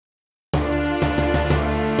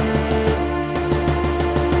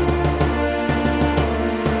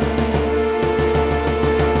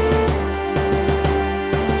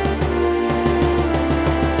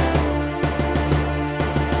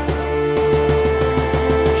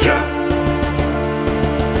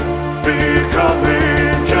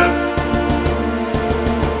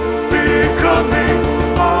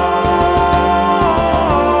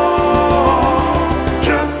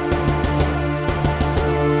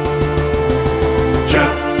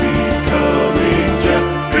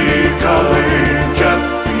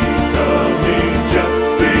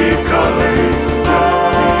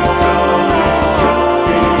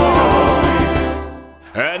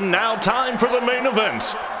the main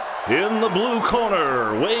event. In the blue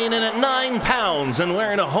corner, weighing in at 9 pounds and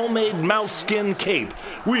wearing a homemade mouse skin cape,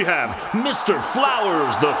 we have Mr.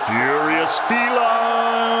 Flowers, the Furious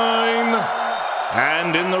Feline.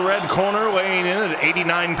 And in the red corner, weighing in at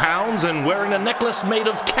 89 pounds and wearing a necklace made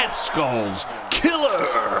of cat skulls, Killer.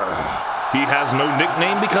 He has no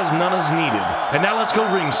nickname because none is needed. And now let's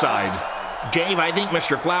go ringside. Dave, I think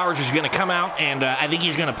Mr. Flowers is going to come out, and I think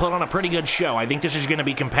he's going to put on a pretty good show. I think this is going to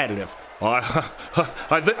be competitive.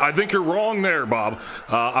 I think you're wrong there, Bob.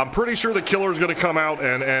 I'm pretty sure the Killer's going to come out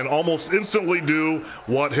and almost instantly do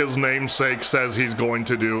what his namesake says he's going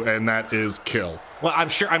to do, and that is kill. Well, I'm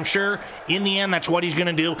sure in the end that's what he's going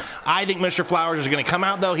to do. I think Mr. Flowers is going to come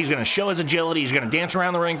out, though. He's going to show his agility. He's going to dance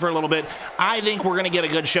around the ring for a little bit. I think we're going to get a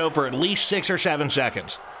good show for at least 6 or 7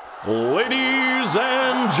 seconds. Ladies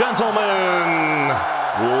and gentlemen,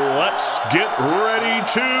 let's get ready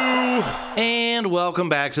to... And welcome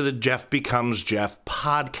back to the Jeff Becomes Jeff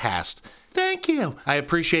podcast. Thank you. I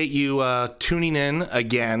appreciate you tuning in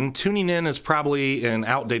again. Tuning in is probably an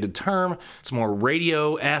outdated term. It's more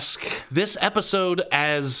radio-esque. This episode,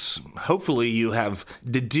 as hopefully you have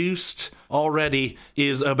deduced already,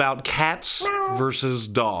 is about cats versus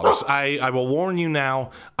dogs. I will warn you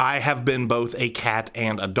now, I have been both a cat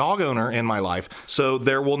and a dog owner in my life, so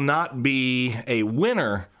there will not be a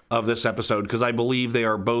winner of this episode because I believe they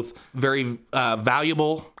are both very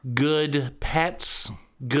valuable, good pets,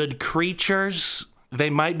 good creatures. They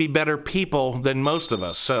might be better people than most of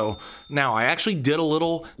us. So now I actually did a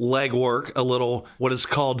little legwork, a little what is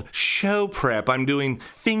called show prep. I'm doing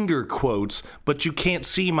finger quotes, but you can't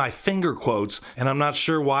see my finger quotes. And I'm not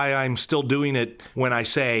sure why I'm still doing it when I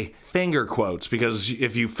say finger quotes, because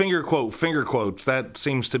if you finger quotes, that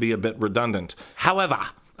seems to be a bit redundant. However,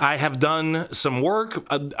 I have done some work.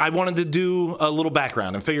 I wanted to do a little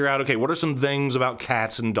background and figure out, okay, what are some things about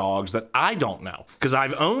cats and dogs that I don't know? Because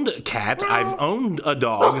I've owned a cat, I've owned a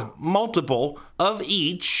dog, multiple of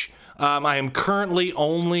each. I am currently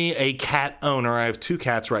only a cat owner. I have 2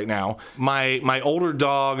 cats right now. My older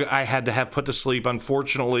dog I had to have put to sleep,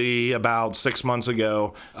 unfortunately, about 6 months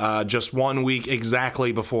ago, just 1 week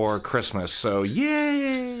exactly before Christmas. So,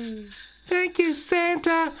 yay! Thank you,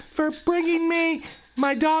 Santa, for bringing me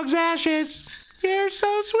my dog's ashes. You're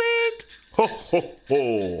so sweet. Ho, ho,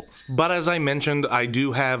 ho. But as I mentioned, I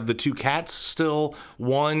do have the 2 cats still.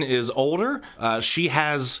 One is older. She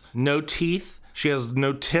has no teeth. She has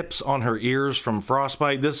no tips on her ears from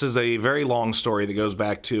frostbite. This is a very long story that goes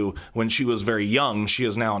back to when she was very young. She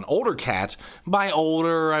is now an older cat. By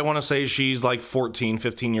older, I want to say she's like 14,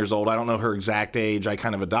 15 years old. I don't know her exact age. I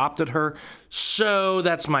kind of adopted her. So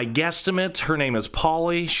that's my guesstimate. Her name is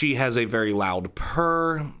Polly. She has a very loud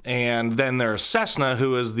purr. And then there's Cessna,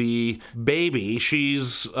 who is the baby.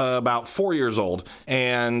 She's about 4 years old,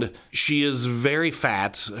 and she is very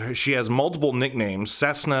fat. She has multiple nicknames.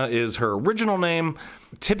 Cessna is her original name.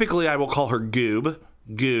 Typically, I will call her Goob,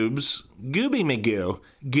 Goobs, Gooby McGoo,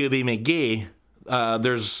 Gooby McGee.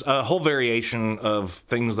 There's a whole variation of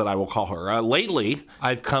things that I will call her. Lately,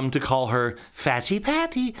 I've come to call her Fatty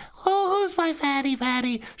Patty. Oh, who's my Fatty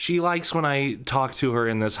Patty? She likes when I talk to her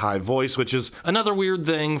in this high voice, which is another weird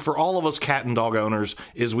thing for all of us cat and dog owners,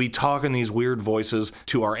 is we talk in these weird voices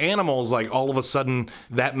to our animals. Like all of a sudden,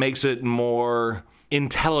 that makes it more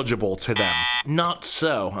intelligible to them. Not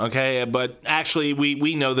so, okay? But actually,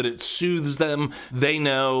 we know that it soothes them. They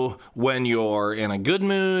know when you're in a good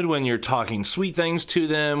mood, when you're talking sweet things to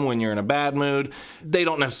them, when you're in a bad mood. They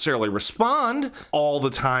don't necessarily respond all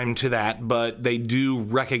the time to that, but they do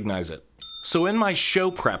recognize it. So in my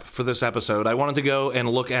show prep for this episode, I wanted to go and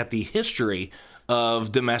look at the history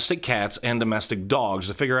of domestic cats and domestic dogs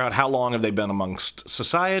to figure out how long have they been amongst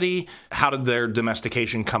society, how did their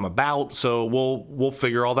domestication come about. So we'll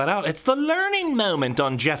figure all that out. It's the learning moment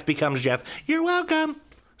on Jeff Becomes Jeff. You're welcome.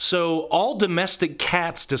 So all domestic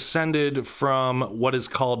cats descended from what is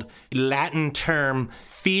called Latin term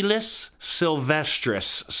Felis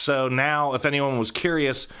sylvestris. So now, if anyone was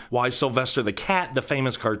curious why Sylvester the cat, the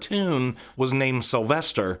famous cartoon, was named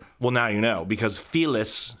Sylvester, well, now you know, because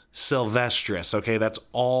Felis sylvestris, okay? That's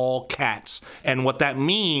all cats. And what that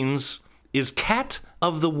means is cat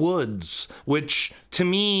of the woods, which to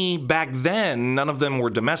me, back then, none of them were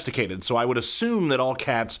domesticated. So I would assume that all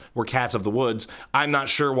cats were cats of the woods. I'm not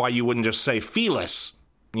sure why you wouldn't just say Felis.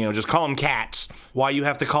 You know, just call them cats. Why you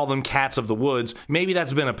have to call them cats of the woods. Maybe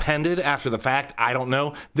that's been appended after the fact. I don't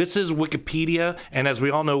know. This is Wikipedia, and as we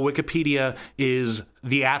all know, Wikipedia is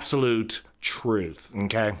the absolute truth,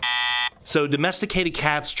 okay? So domesticated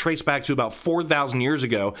cats trace back to about 4,000 years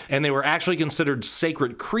ago, and they were actually considered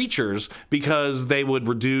sacred creatures because they would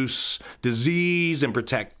reduce disease and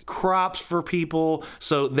protect crops for people.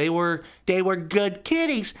 So they were good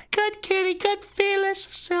kitties. Good kitty, good Phyllis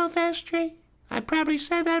Silvestri. I probably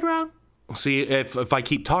said that wrong. See, if I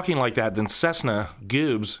keep talking like that, then Cessna,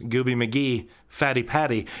 Goobs, Gooby McGee, Fatty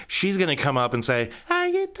Patty, she's going to come up and say, "Are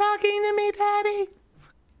you talking to me, Daddy?"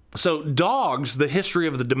 So dogs, the history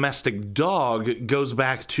of the domestic dog goes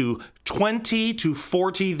back to 20 to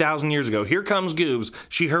 40,000 years ago. Here comes Goobs.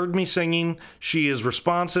 She heard me singing. She is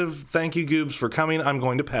responsive. Thank you, Goobs, for coming. I'm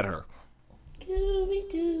going to pet her. Gooby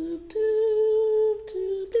Goob, doob,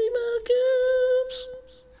 dooby Goobs.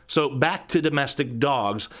 So back to domestic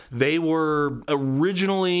dogs. They were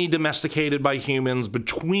originally domesticated by humans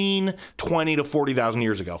between 20 to 40,000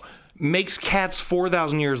 years ago. Makes cats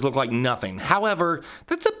 4,000 years look like nothing. However,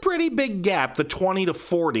 that's a pretty big gap, the 20 to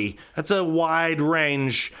 40. That's a wide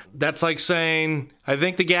range. That's like saying, I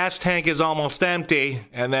think the gas tank is almost empty.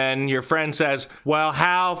 And then your friend says, well,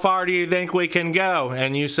 how far do you think we can go?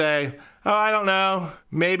 And you say, oh, I don't know.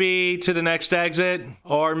 Maybe to the next exit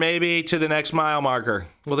or maybe to the next mile marker.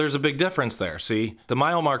 Well, there's a big difference there, see? The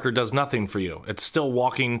mile marker does nothing for you. It's still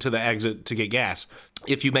walking to the exit to get gas.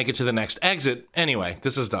 If you make it to the next exit, anyway,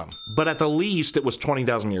 this is dumb. But at the least, it was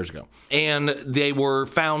 20,000 years ago. And they were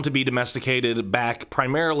found to be domesticated back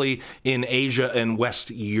primarily in Asia and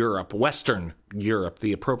Western Europe,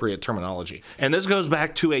 the appropriate terminology. And this goes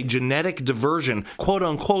back to a genetic diversion, quote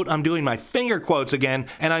unquote, I'm doing my finger quotes again,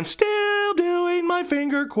 and I'm still doing my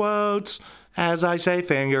finger quotes as I say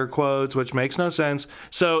finger quotes, which makes no sense.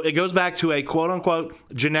 So it goes back to a quote-unquote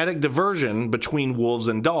genetic diversion between wolves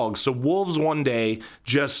and dogs. So wolves one day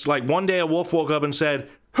a wolf woke up and said,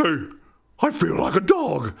 hey, I feel like a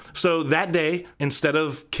dog. So that day, instead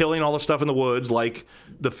of killing all the stuff in the woods, like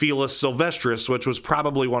the Felis silvestris, which was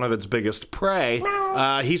probably one of its biggest prey,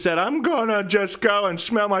 he said, I'm gonna just go and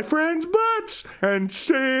smell my friends' butts and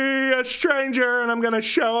see a stranger, and I'm gonna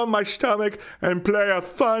show him my stomach and play a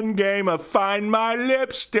fun game of find my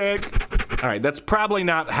lipstick. All right, that's probably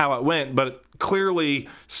not how it went, but clearly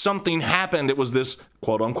something happened. It was this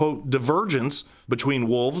quote-unquote divergence between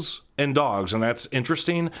wolves and dogs, and that's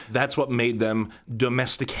interesting. That's what made them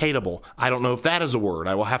domesticatable. I don't know if that is a word.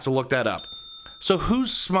 I will have to look that up. So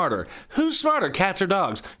who's smarter? Who's smarter, cats or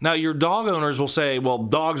dogs? Now, your dog owners will say, well,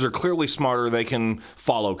 dogs are clearly smarter. They can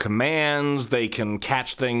follow commands. They can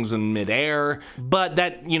catch things in midair. But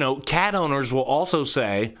cat owners will also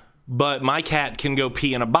say, but my cat can go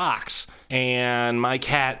pee in a box, and my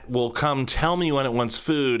cat will come tell me when it wants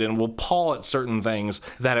food and will paw at certain things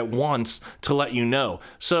that it wants to let you know.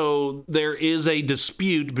 So there is a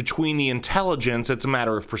dispute between the intelligence. It's a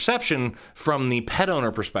matter of perception from the pet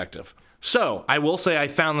owner perspective. So I will say I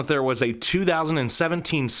found that there was a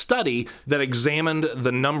 2017 study that examined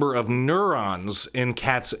the number of neurons in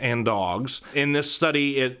cats and dogs. In this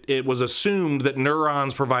study, it was assumed that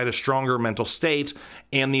neurons provide a stronger mental state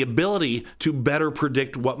and the ability to better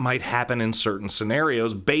predict what might happen in certain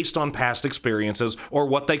scenarios based on past experiences, or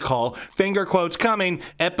what they call, finger quotes coming,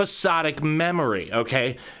 episodic memory,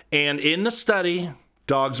 okay? And in the study,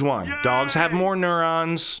 dogs won. Yay! Dogs have more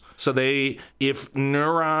neurons. So if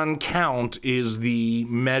neuron count is the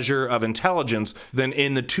measure of intelligence, then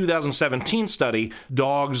in the 2017 study,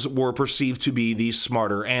 dogs were perceived to be the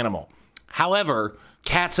smarter animal. However,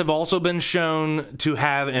 cats have also been shown to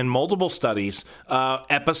have, in multiple studies,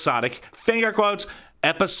 episodic, finger quotes,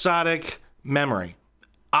 episodic memory.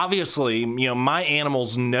 Obviously, my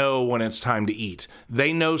animals know when it's time to eat.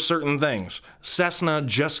 They know certain things. Cessna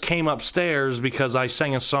just came upstairs because I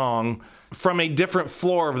sang a song from a different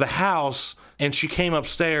floor of the house, and she came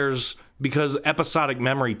upstairs because episodic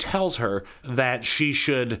memory tells her that she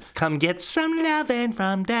should come get some loving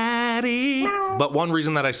from Daddy. But one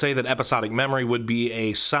reason that I say that episodic memory would be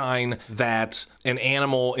a sign that an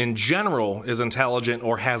animal in general is intelligent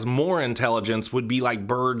or has more intelligence would be like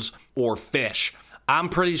birds or fish. I'm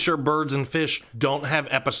pretty sure birds and fish don't have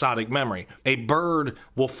episodic memory. A bird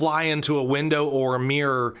will fly into a window or a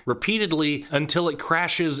mirror repeatedly until it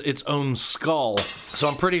crashes its own skull. So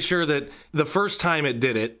I'm pretty sure that the first time it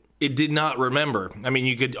did it, it did not remember. I mean,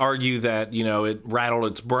 you could argue that, it rattled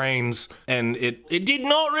its brains and it did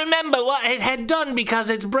not remember what it had done because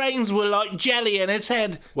its brains were like jelly in its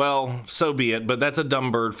head. Well, so be it, but that's a dumb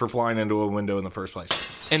bird for flying into a window in the first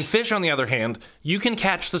place. And fish, on the other hand, you can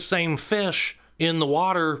catch the same fish in the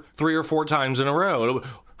water 3 or 4 times in a row.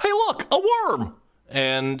 Hey, look, a worm!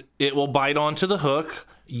 And it will bite onto the hook,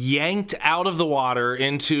 yanked out of the water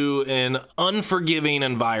into an unforgiving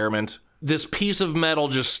environment, this piece of metal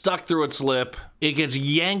just stuck through its lip. It gets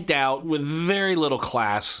yanked out with very little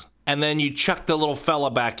class. And then you chuck the little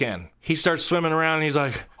fella back in. He starts swimming around and he's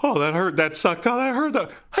like, oh, that hurt. That sucked. Oh, that hurt.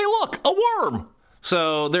 That. Hey, look, a worm.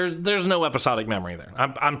 So there's no episodic memory there.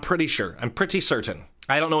 I'm pretty sure. I'm pretty certain.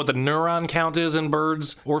 I don't know what the neuron count is in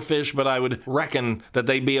birds or fish, but I would reckon that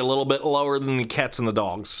they'd be a little bit lower than the cats and the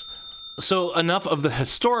dogs. So enough of the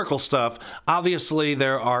historical stuff. Obviously,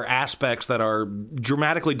 there are aspects that are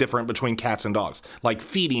dramatically different between cats and dogs. Like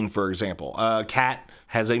feeding, for example. A cat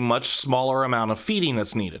has a much smaller amount of feeding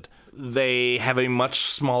that's needed. They have a much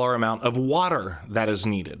smaller amount of water that is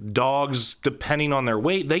needed. Dogs, depending on their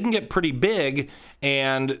weight, they can get pretty big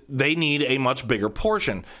and they need a much bigger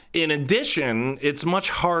portion. In addition, it's much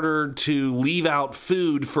harder to leave out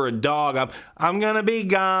food for a dog. I'm going to be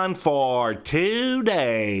gone for 2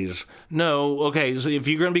 days. No, okay, so if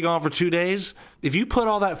you're going to be gone for 2 days, if you put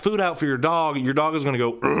all that food out for your dog is going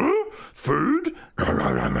to go, food?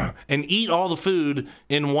 And eat all the food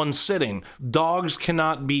in one sitting. Dogs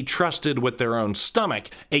cannot be trusted with their own stomach.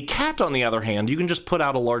 A cat, on the other hand, you can just put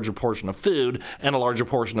out a larger portion of food and a larger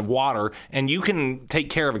portion of water, and you can take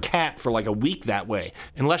care of a cat for like a week that way.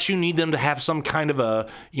 Unless you need them to have some kind of a,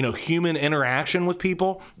 human interaction with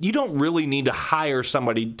people, you don't really need to hire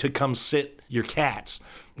somebody to come sit your cats.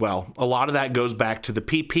 Well, a lot of that goes back to the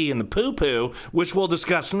pee-pee and the poo-poo, which we'll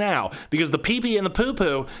discuss now, because the pee-pee and the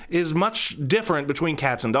poo-poo is much different between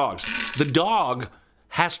cats and dogs. The dog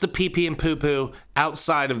has to pee-pee and poo-poo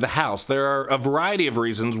outside of the house. There are a variety of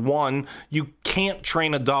reasons. One, you can't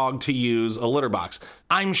train a dog to use a litter box.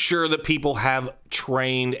 I'm sure that people have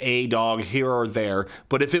trained a dog here or there,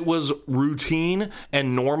 but if it was routine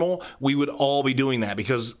and normal, we would all be doing that,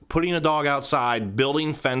 because putting a dog outside,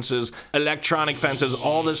 building fences, electronic fences,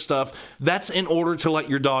 all this stuff, that's in order to let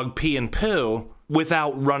your dog pee and poo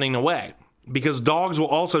without running away. Because dogs will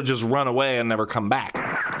also just run away and never come back.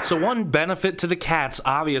 So one benefit to the cats,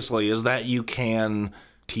 obviously, is that you can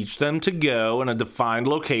teach them to go in a defined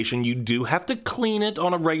location. You do have to clean it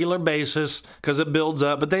on a regular basis because it builds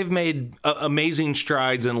up, but they've made amazing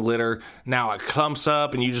strides in litter. Now it clumps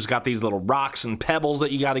up and you just got these little rocks and pebbles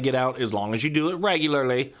that you got to get out as long as you do it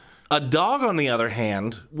regularly. A dog, on the other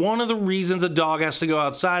hand, one of the reasons a dog has to go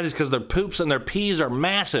outside is because their poops and their pees are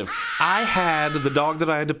massive. I had the dog that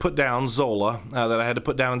I had to put down, Zola, that I had to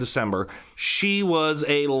put down in December. She was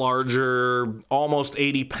a larger, almost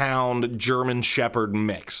 80-pound German Shepherd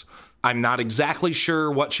mix. I'm not exactly sure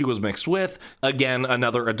what she was mixed with. Again,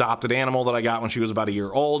 another adopted animal that I got when she was about a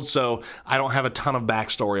year old, so I don't have a ton of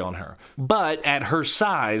backstory on her. But at her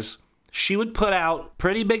size, she would put out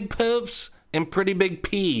pretty big poops and pretty big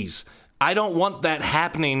peas. I don't want that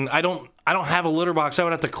happening. I don't have a litter box. I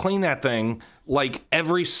would have to clean that thing like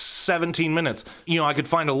every 17 minutes. I could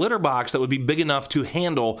find a litter box that would be big enough to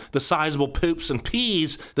handle the sizable poops and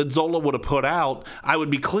peas that Zola would have put out. I would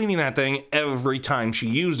be cleaning that thing every time she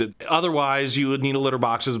used it. Otherwise, you would need a litter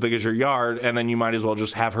box as big as your yard, and then you might as well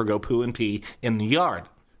just have her go poo and pee in the yard.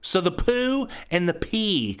 So the poo and the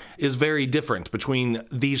pee is very different between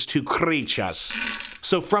these two creatures.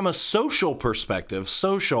 So from a social perspective,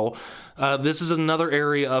 this is another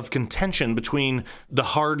area of contention between the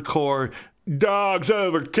hardcore dogs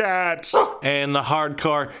over cats and the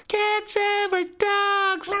hardcore cats over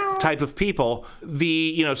dogs type of people.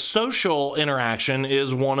 The social interaction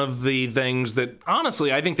is one of the things that,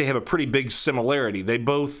 honestly, I think they have a pretty big similarity. They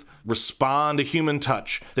both respond to human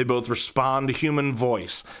touch. They both respond to human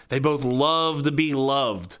voice. They both love to be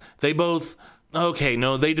loved. They both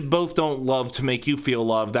don't love to make you feel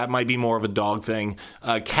loved. That might be more of a dog thing.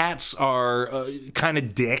 Cats are kind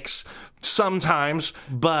of dicks sometimes,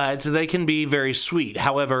 but they can be very sweet.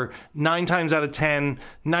 However, 9 times out of 10,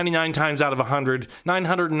 99 times out of 100,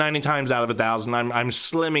 990 times out of 1,000, I'm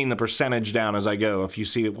slimming the percentage down as I go, if you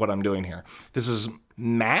see what I'm doing here. This is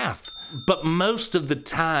math. But most of the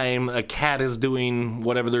time, a cat is doing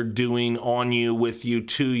whatever they're doing on you, with you,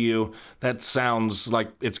 to you. That sounds like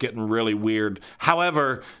it's getting really weird.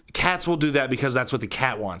 However, cats will do that because that's what the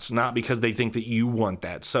cat wants, not because they think that you want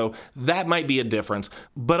that. So that might be a difference.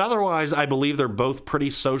 But otherwise, I believe they're both pretty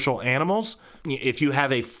social animals. If you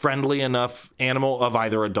have a friendly enough animal of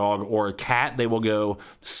either a dog or a cat, they will go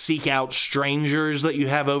seek out strangers that you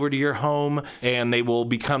have over to your home, and they will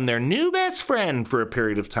become their new best friend for a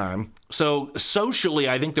period of time. So socially,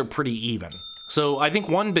 I think they're pretty even. So I think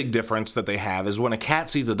one big difference that they have is when a cat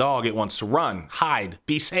sees a dog, it wants to run, hide,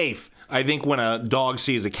 be safe. I think when a dog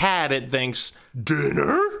sees a cat, it thinks,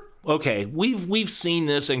 dinner? okay, we've seen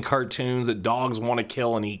this in cartoons that dogs want to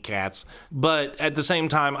kill and eat cats, but at the same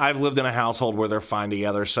time, I've lived in a household where they're fine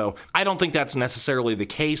together, so I don't think that's necessarily the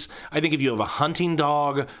case. I think if you have a hunting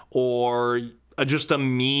dog or just a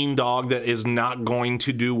mean dog that is not going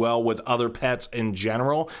to do well with other pets in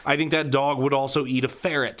general, I think that dog would also eat a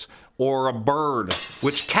ferret or a bird,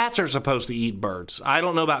 which cats are supposed to eat birds. I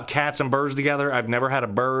don't know about cats and birds together. I've never had a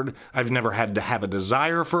bird. I've never had to have a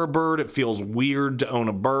desire for a bird. It feels weird to own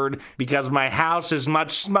a bird because my house is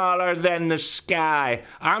much smaller than the sky.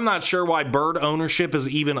 I'm not sure why bird ownership is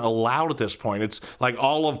even allowed at this point. It's like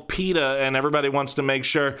all of PETA, and everybody wants to make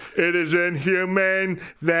sure it is inhumane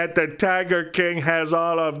that the Tiger King has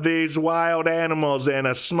all of these wild animals in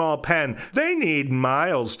a small pen. They need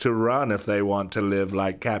miles to run if they want to live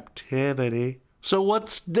like captivity. So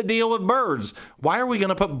what's the deal with birds? Why are we going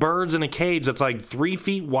to put birds in a cage that's like 3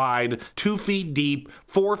 feet wide, 2 feet deep,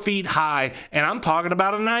 4 feet high, and I'm talking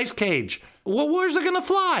about a nice cage? Well, where's it going to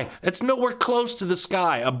fly? It's nowhere close to the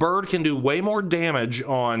sky. A bird can do way more damage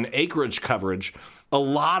on acreage coverage. A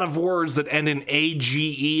lot of words that end in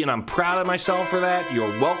AGE, and I'm proud of myself for that.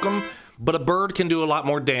 You're welcome. But a bird can do a lot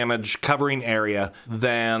more damage covering area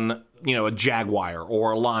than, a jaguar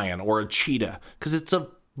or a lion or a cheetah, because it's a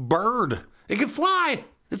bird. It can fly.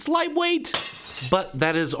 It's lightweight. But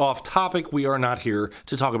that is off topic. We are not here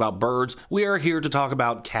to talk about birds. We are here to talk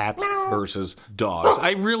about cats versus dogs.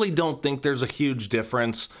 I really don't think there's a huge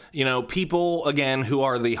difference. People, again, who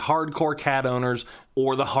are the hardcore cat owners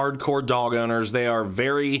or the hardcore dog owners, they are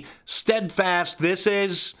very steadfast. This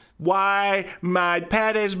is why my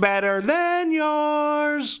pet is better than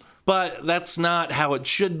yours. But that's not how it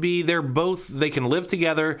should be. They can live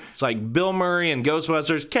together. It's like Bill Murray and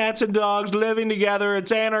Ghostbusters, cats and dogs living together.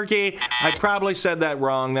 It's anarchy. I probably said that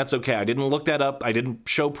wrong. That's okay. I didn't look that up. I didn't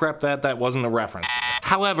show prep that. That wasn't a reference.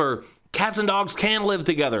 However, cats and dogs can live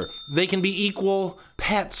together. They can be equal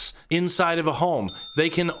pets inside of a home. They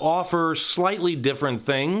can offer slightly different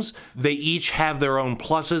things. They each have their own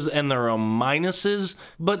pluses and their own minuses.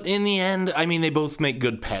 But in the end, they both make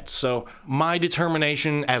good pets. So my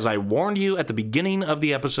determination, as I warned you at the beginning of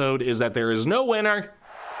the episode, is that there is no winner.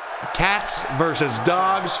 Cats versus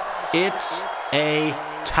dogs. It's a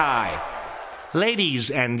tie. Ladies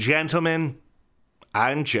and gentlemen,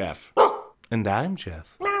 I'm Jeff. And I'm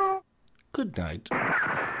Jeff. Good night.